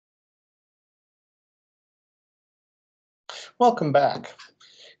Welcome back.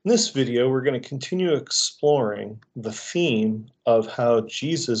 In this video, we're going to continue exploring the theme of how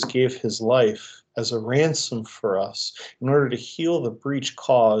Jesus gave his life as a ransom for us in order to heal the breach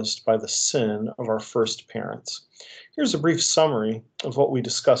caused by the sin of our first parents. Here's a brief summary of what we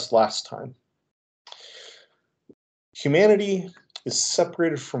discussed last time. Humanity is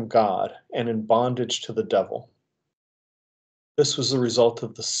separated from God and in bondage to the devil. This was the result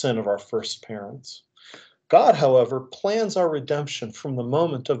of the sin of our first parents. God, however, plans our redemption from the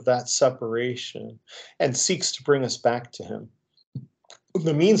moment of that separation and seeks to bring us back to him.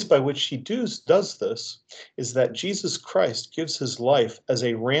 The means by which he does this is that Jesus Christ gives his life as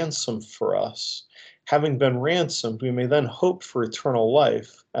a ransom for us. Having been ransomed, we may then hope for eternal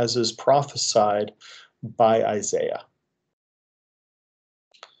life, as is prophesied by Isaiah.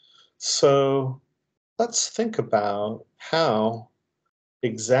 So let's think about how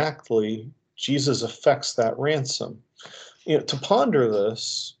exactly Jesus affects that ransom. To ponder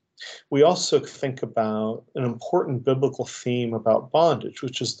this, we also think about an important biblical theme about bondage,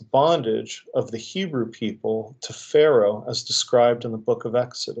 which is the bondage of the Hebrew people to Pharaoh as described in the book of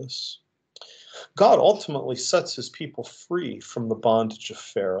Exodus. God ultimately sets his people free from the bondage of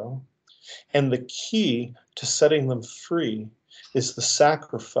Pharaoh, and the key to setting them free is the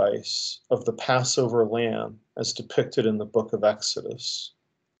sacrifice of the Passover lamb as depicted in the book of Exodus.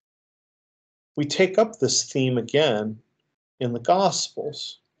 We take up this theme again in the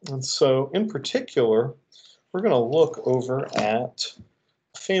Gospels. And so, in particular, we're going to look over at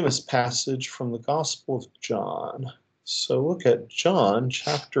a famous passage from the Gospel of John. So look at John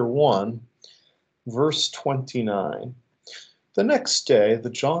chapter 1, verse 29. The next day,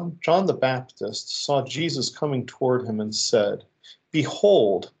 John the Baptist saw Jesus coming toward him and said,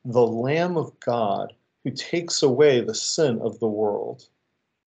 "Behold, the Lamb of God who takes away the sin of the world."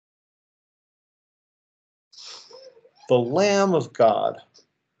 The Lamb of God.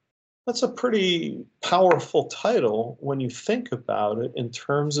 That's a pretty powerful title when you think about it in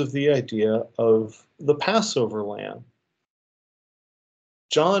terms of the idea of the Passover lamb.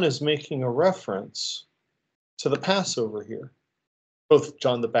 John is making a reference to the Passover here. Both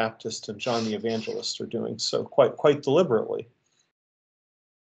John the Baptist and John the Evangelist are doing so quite deliberately.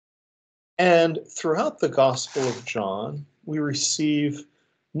 And throughout the Gospel of John, we receive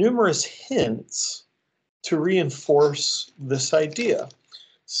numerous hints to reinforce this idea.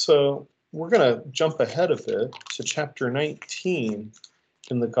 So we're going to jump ahead of it to chapter 19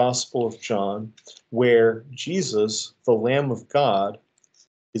 in the Gospel of John, where Jesus, the Lamb of God,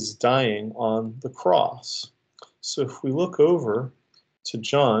 is dying on the cross. So if we look over to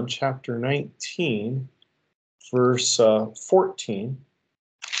John chapter 19, verse 14,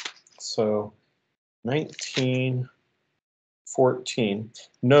 so 19:14,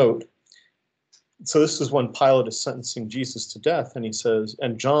 note, so this is when Pilate is sentencing Jesus to death, and he says,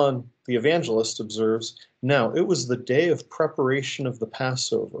 and John the evangelist observes, now it was the day of preparation of the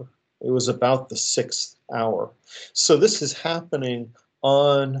Passover. It was about the 6th hour. So this is happening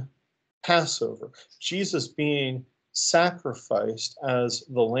on Passover. Jesus being sacrificed as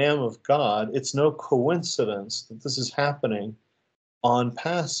the Lamb of God. It's no coincidence that this is happening on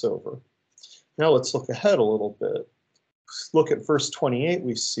Passover. Now let's look ahead a little bit. Look at verse 28,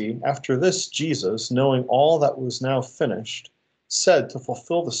 we see, after this, Jesus, knowing all that was now finished, said to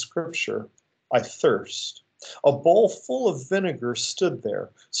fulfill the scripture, I thirst. A bowl full of vinegar stood there,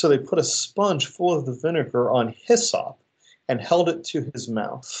 so they put a sponge full of the vinegar on hyssop and held it to his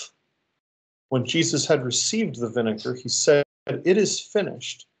mouth. When Jesus had received the vinegar, he said, it is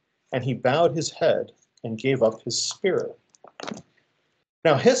finished, and he bowed his head and gave up his spirit.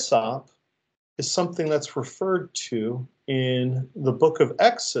 Now, hyssop is something that's referred to in the book of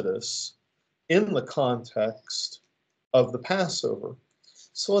Exodus in the context of the Passover.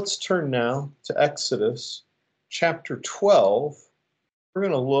 So let's turn now to Exodus chapter 12. We're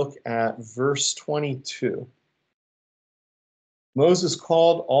going to look at verse 22. Moses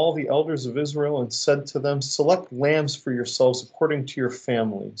called all the elders of Israel and said to them, select lambs for yourselves according to your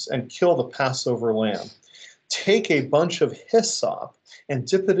families and kill the Passover lamb. Take a bunch of hyssop and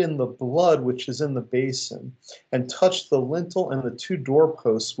dip it in the blood which is in the basin, and touch the lintel and the 2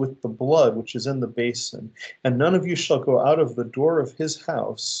 doorposts with the blood which is in the basin. And none of you shall go out of the door of his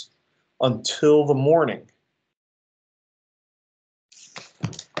house until the morning.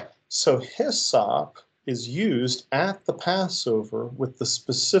 So hyssop is used at the Passover with the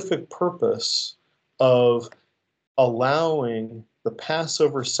specific purpose of allowing the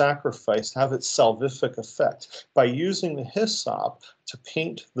Passover sacrifice to have its salvific effect. By using the hyssop to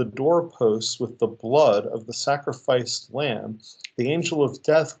paint the doorposts with the blood of the sacrificed lamb, the angel of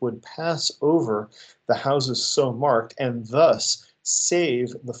death would pass over the houses so marked and thus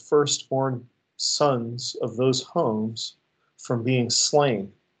save the firstborn sons of those homes from being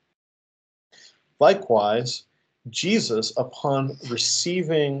slain. Likewise, Jesus, upon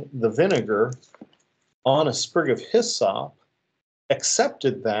receiving the vinegar on a sprig of hyssop,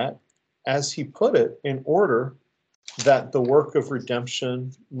 accepted that, as he put it, in order that the work of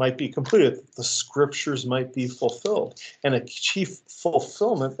redemption might be completed, that the scriptures might be fulfilled. And a chief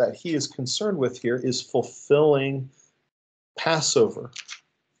fulfillment that he is concerned with here is fulfilling Passover.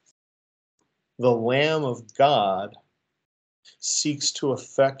 The Lamb of God seeks to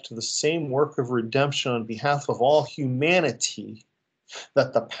effect the same work of redemption on behalf of all humanity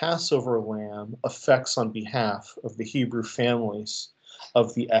that the Passover lamb effects on behalf of the Hebrew families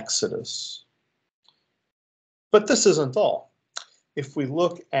of the Exodus. But this isn't all. If we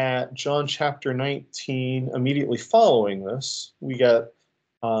look at John chapter 19, immediately following this, we get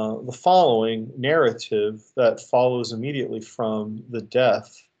the following narrative that follows immediately from the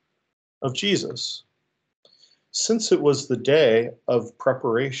death of Jesus. Since it was the day of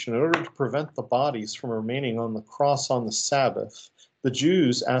preparation, in order to prevent the bodies from remaining on the cross on the Sabbath, the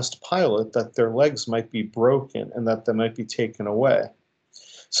Jews asked Pilate that their legs might be broken and that they might be taken away.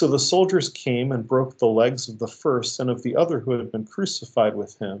 So the soldiers came and broke the legs of the first and of the other who had been crucified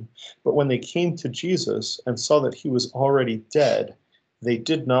with him. But when they came to Jesus and saw that he was already dead, they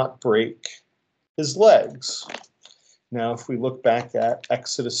did not break his legs. Now, if we look back at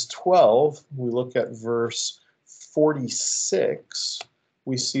Exodus 12, we look at verse 46,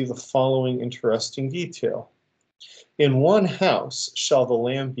 we see the following interesting detail. In one house shall the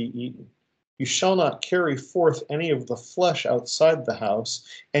lamb be eaten. You shall not carry forth any of the flesh outside the house,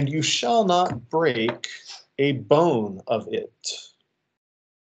 and you shall not break a bone of it.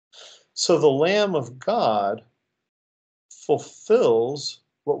 So the Lamb of God fulfills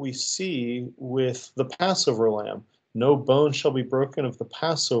what we see with the Passover lamb. No bone shall be broken of the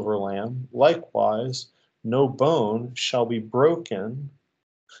Passover lamb. Likewise, no bone shall be broken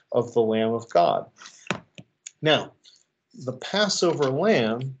of the Lamb of God. Now, the Passover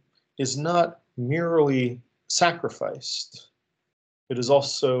lamb is not merely sacrificed, it is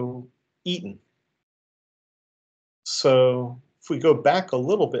also eaten. So if we go back a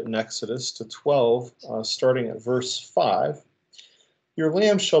little bit in Exodus to 12, starting at verse 5, your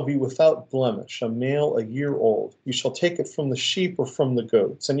lamb shall be without blemish, a male a year old. You shall take it from the sheep or from the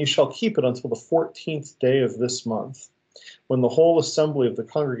goats, and you shall keep it until the 14th day of this month, when the whole assembly of the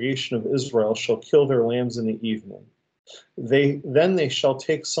congregation of Israel shall kill their lambs in the evening. Then they shall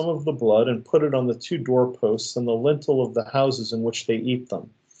take some of the blood and put it on the two doorposts and the lintel of the houses in which they eat them.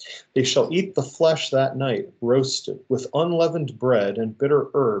 They shall eat the flesh that night, roasted, with unleavened bread and bitter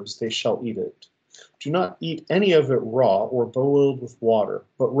herbs they shall eat it. Do not eat any of it raw or boiled with water,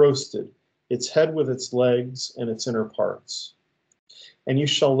 but roasted, its head with its legs and its inner parts. And you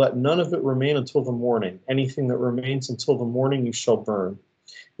shall let none of it remain until the morning. Anything that remains until the morning you shall burn.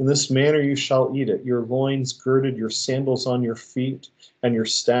 In this manner you shall eat it, your loins girded, your sandals on your feet, and your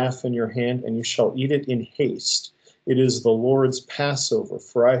staff in your hand, and you shall eat it in haste. It is the Lord's Passover,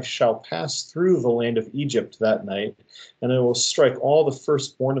 for I shall pass through the land of Egypt that night, and I will strike all the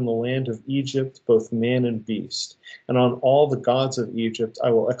firstborn in the land of Egypt, both man and beast. And on all the gods of Egypt I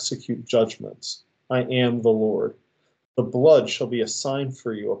will execute judgments. I am the Lord. The blood shall be a sign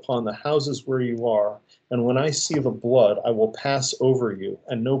for you upon the houses where you are, and when I see the blood, I will pass over you,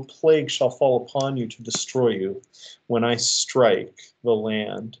 and no plague shall fall upon you to destroy you when I strike the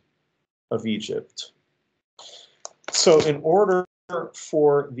land of Egypt. So in order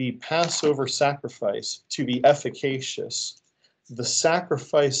for the Passover sacrifice to be efficacious, the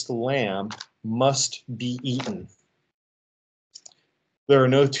sacrificed lamb must be eaten. There are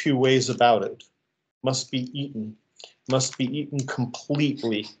no two ways about it. Must be eaten. Must be eaten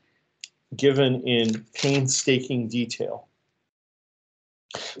completely, given in painstaking detail.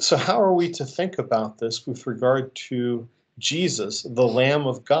 So how are we to think about this with regard to Jesus, the Lamb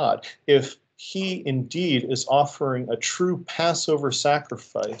of God? If he indeed is offering a true Passover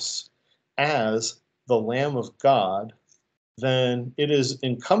sacrifice as the Lamb of God, then it is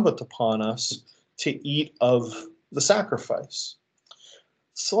incumbent upon us to eat of the sacrifice.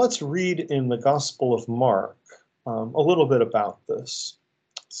 So let's read in the Gospel of Mark a little bit about this.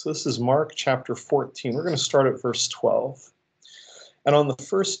 So this is Mark chapter 14. We're going to start at verse 12. And on the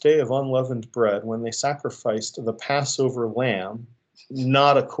first day of unleavened bread, when they sacrificed the Passover lamb,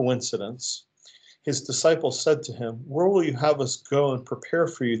 not a coincidence, His disciples said to him, "Where will you have us go and prepare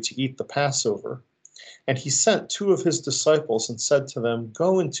for you to eat the Passover?" And he sent two of his disciples and said to them,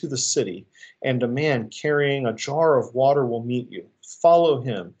 "Go into the city, and a man carrying a jar of water will meet you. Follow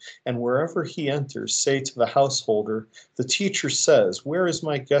him, and wherever he enters, say to the householder, 'The teacher says, where is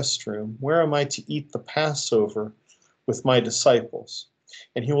my guest room? Where am I to eat the Passover with my disciples?'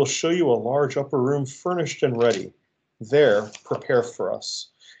 And he will show you a large upper room furnished and ready. There, prepare for us."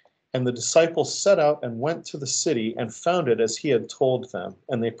 And the disciples set out and went to the city and found it as he had told them,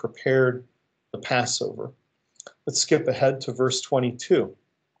 and they prepared the Passover. Let's skip ahead to verse 22.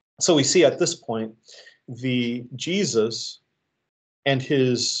 So we see at this point, Jesus and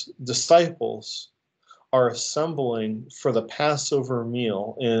his disciples are assembling for the Passover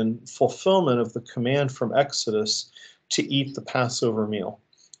meal in fulfillment of the command from Exodus to eat the Passover meal.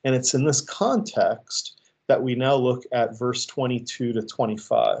 And it's in this context that we now look at verse 22 to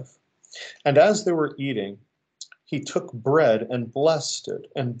 25. "And as they were eating, he took bread and blessed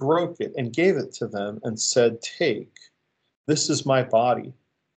it and broke it and gave it to them and said, 'Take, this is my body.'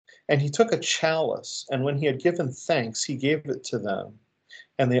 And he took a chalice, and when he had given thanks, he gave it to them,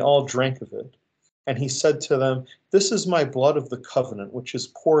 and they all drank of it. And he said to them, 'This is my blood of the covenant, which is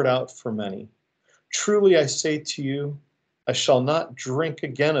poured out for many. Truly I say to you, I shall not drink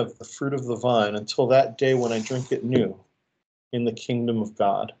again of the fruit of the vine until that day when I drink it new in the kingdom of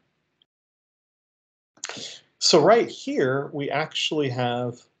God.'" So right here, we actually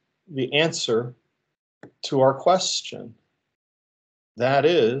have the answer to our question. That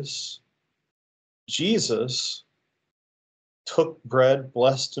is, Jesus took bread,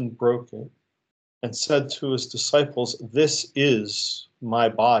 blessed and broke it, and said to his disciples, "This is my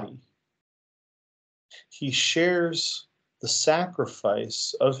body." He shares the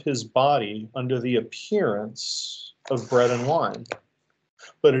sacrifice of his body under the appearance of bread and wine.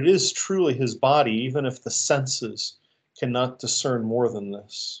 But it is truly his body, even if the senses cannot discern more than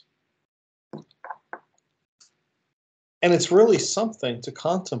this. And it's really something to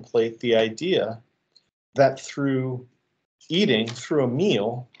contemplate the idea that through eating, through a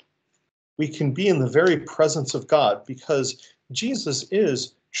meal, we can be in the very presence of God, because Jesus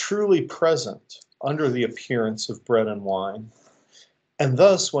is truly present under the appearance of bread and wine. And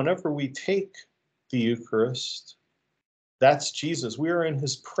thus, whenever we take the Eucharist, that's Jesus. We are in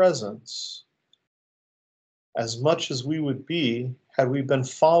his presence as much as we would be had we been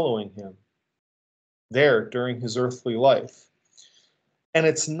following him there during his earthly life. And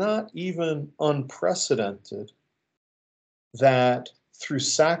it's not even unprecedented that through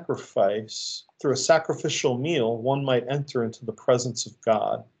sacrifice, through a sacrificial meal, one might enter into the presence of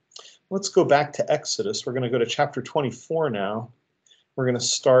God. Let's go back to Exodus. We're going to go to chapter 24 now. We're going to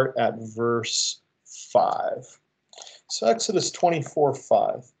start at verse 5. So Exodus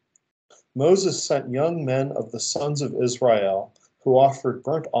 24:5. "Moses sent young men of the sons of Israel who offered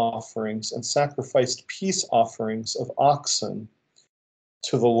burnt offerings and sacrificed peace offerings of oxen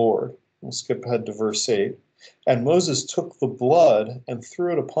to the Lord." We'll skip ahead to verse 8. "And Moses took the blood and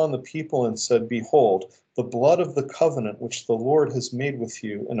threw it upon the people and said, 'Behold, the blood of the covenant which the Lord has made with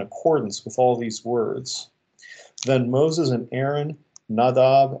you in accordance with all these words.' Then Moses and Aaron,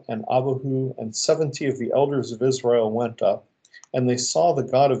 Nadab and Abihu, and 70 of the elders of Israel went up, and they saw the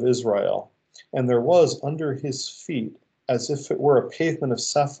God of Israel, and there was under his feet as if it were a pavement of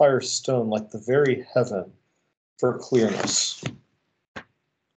sapphire stone, like the very heaven for clearness."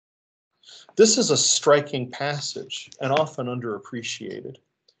 This is a striking passage and often underappreciated.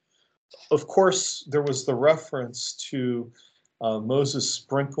 Of course, there was the reference to Moses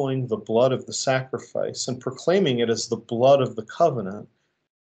sprinkling the blood of the sacrifice and proclaiming it as the blood of the covenant,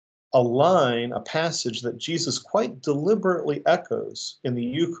 a passage that Jesus quite deliberately echoes in the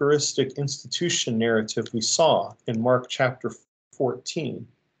Eucharistic institution narrative we saw in Mark chapter 14.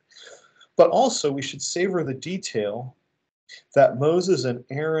 But also, we should savor the detail that Moses and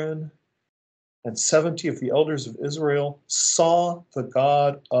Aaron and 70 of the elders of Israel saw the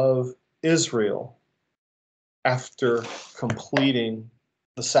God of Israel after completing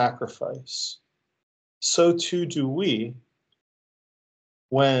the sacrifice. So too do we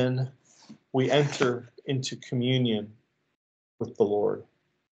when we enter into communion with the Lord.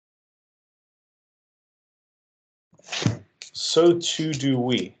 So too do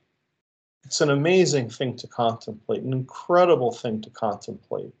we. It's an amazing thing to contemplate, an incredible thing to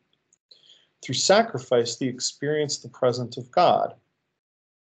contemplate. Through sacrifice, they experience the presence of God.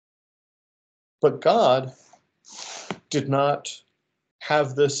 But God did not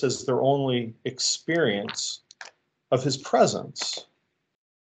have this as their only experience of his presence.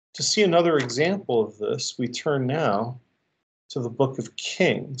 To see another example of this, we turn now to the book of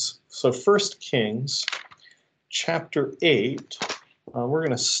Kings. So 1 Kings chapter 8, we're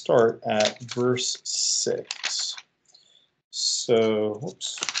going to start at verse 6. So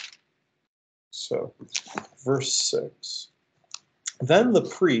verse 6. Then the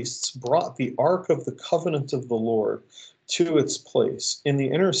priests brought the ark of the covenant of the Lord to its place in the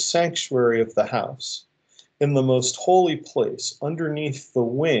inner sanctuary of the house, in the most holy place, underneath the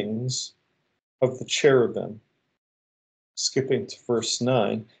wings of the cherubim. Skipping to verse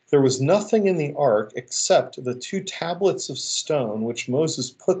 9, there was nothing in the ark except the 2 tablets of stone which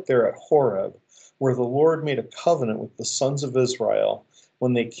Moses put there at Horeb, where the Lord made a covenant with the sons of Israel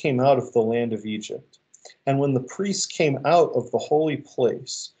when they came out of the land of Egypt. And when the priests came out of the holy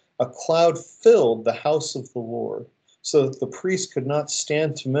place, a cloud filled the house of the Lord, so that the priest could not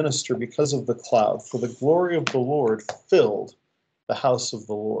stand to minister because of the cloud, for the glory of the Lord filled the house of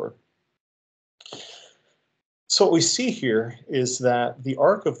the Lord. So what we see here is that the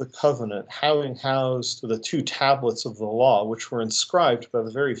Ark of the Covenant, having housed the 2 tablets of the law, which were inscribed by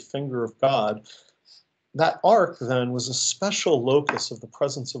the very finger of God, that ark then was a special locus of the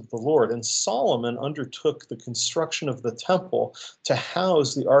presence of the Lord, and Solomon undertook the construction of the temple to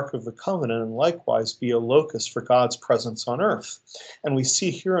house the Ark of the Covenant and likewise be a locus for God's presence on earth. And we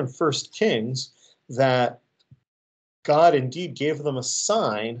see here in 1 Kings that God indeed gave them a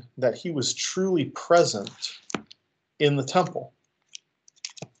sign that he was truly present in the temple.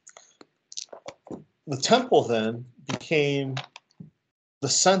 The temple then became the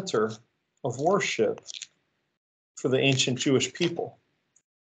center of worship for the ancient Jewish people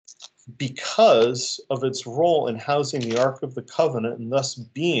because of its role in housing the Ark of the Covenant and thus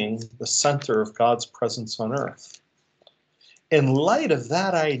being the center of God's presence on earth. In light of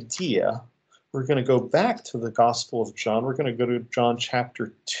that idea, we're going to go back to the Gospel of John. We're going to go to John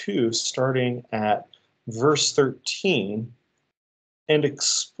chapter 2, starting at verse 13, and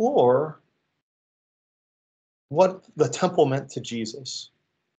explore what the temple meant to Jesus.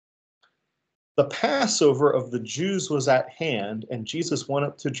 The Passover of the Jews was at hand, and Jesus went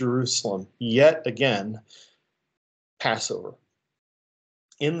up to Jerusalem. Yet again, Passover.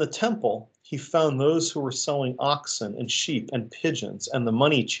 In the temple, he found those who were selling oxen and sheep and pigeons and the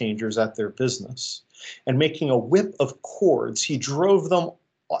money changers at their business. And making a whip of cords, he drove them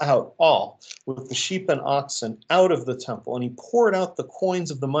out all with the sheep and oxen out of the temple. And he poured out the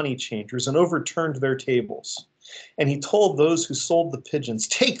coins of the money changers and overturned their tables. And he told those who sold the pigeons,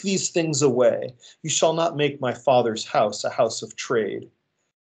 "Take these things away. You shall not make my Father's house a house of trade."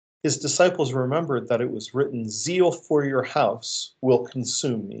 His disciples remembered that it was written, "Zeal for your house will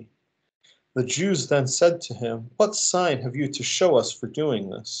consume me." The Jews then said to him, "What sign have you to show us for doing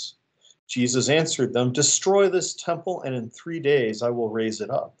this?" Jesus answered them, "Destroy this temple, and in 3 days I will raise it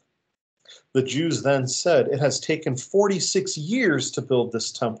up." The Jews then said, "It has taken 46 years to build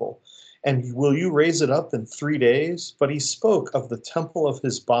this temple, and will you raise it up in 3 days?" But he spoke of the temple of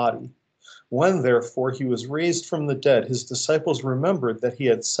his body. When, therefore, he was raised from the dead, his disciples remembered that he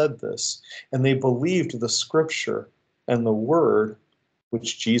had said this, and they believed the scripture and the word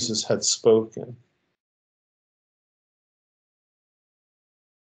which Jesus had spoken.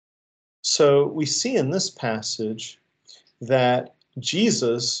 So we see in this passage that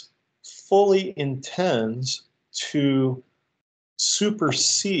Jesus fully intends to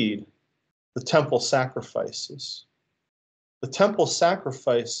supersede the temple sacrifices. The temple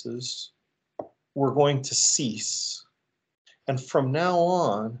sacrifices were going to cease. And from now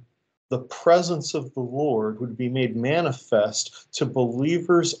on, the presence of the Lord would be made manifest to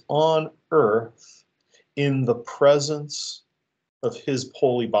believers on earth in the presence of his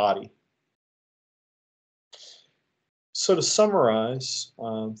holy body. So to summarize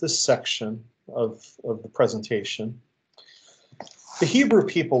this section of the presentation, the Hebrew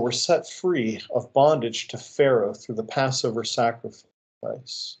people were set free of bondage to Pharaoh through the Passover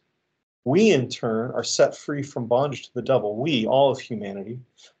sacrifice. We, in turn, are set free from bondage to the devil, we, all of humanity,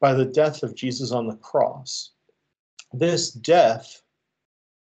 by the death of Jesus on the cross. This death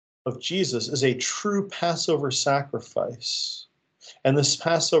of Jesus is a true Passover sacrifice, and this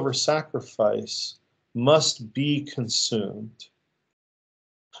Passover sacrifice must be consumed.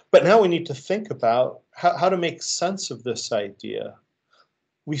 But now we need to think about how to make sense of this idea.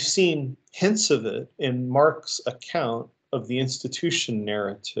 We've seen hints of it in Mark's account of the institution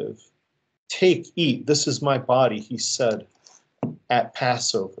narrative. "Take, eat, this is my body," he said at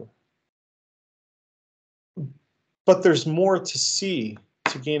Passover. But there's more to see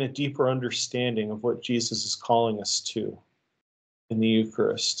to gain a deeper understanding of what Jesus is calling us to in the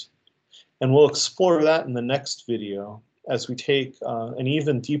Eucharist. And we'll explore that in the next video as we take an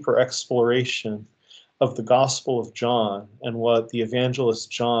even deeper exploration of the Gospel of John and what the evangelist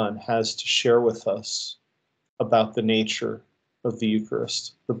John has to share with us about the nature of the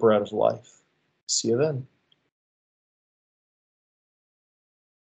Eucharist, the bread of life. See you then.